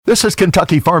This is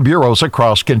Kentucky Farm Bureaus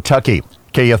across Kentucky.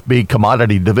 KFB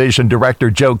Commodity Division Director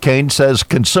Joe Kane says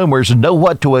consumers know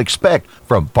what to expect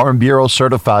from Farm Bureau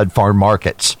certified farm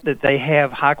markets. That they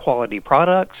have high quality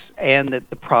products and that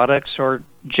the products are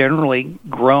generally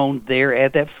grown there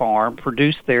at that farm,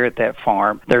 produced there at that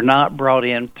farm. They're not brought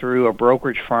in through a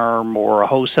brokerage firm or a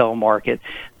wholesale market.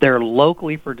 They're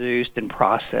locally produced and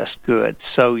processed goods.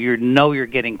 So you know you're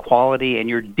getting quality and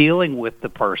you're dealing with the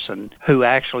person who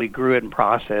actually grew it and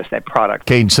processed that product.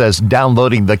 Kane says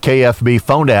downloading the KFB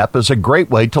phone app is a great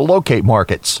way to locate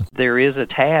markets. There is a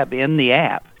tab in the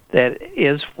app that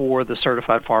is for the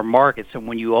certified farm markets, and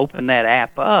when you open that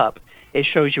app up, it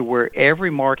shows you where every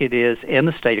market is in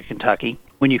the state of Kentucky.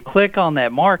 When you click on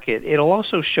that market, it'll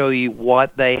also show you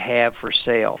what they have for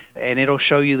sale. And it'll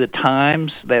show you the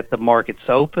times that the market's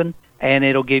open, and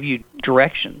it'll give you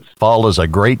directions. Fall is a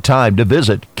great time to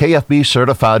visit KFB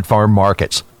certified farm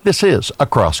markets. This is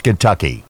Across Kentucky.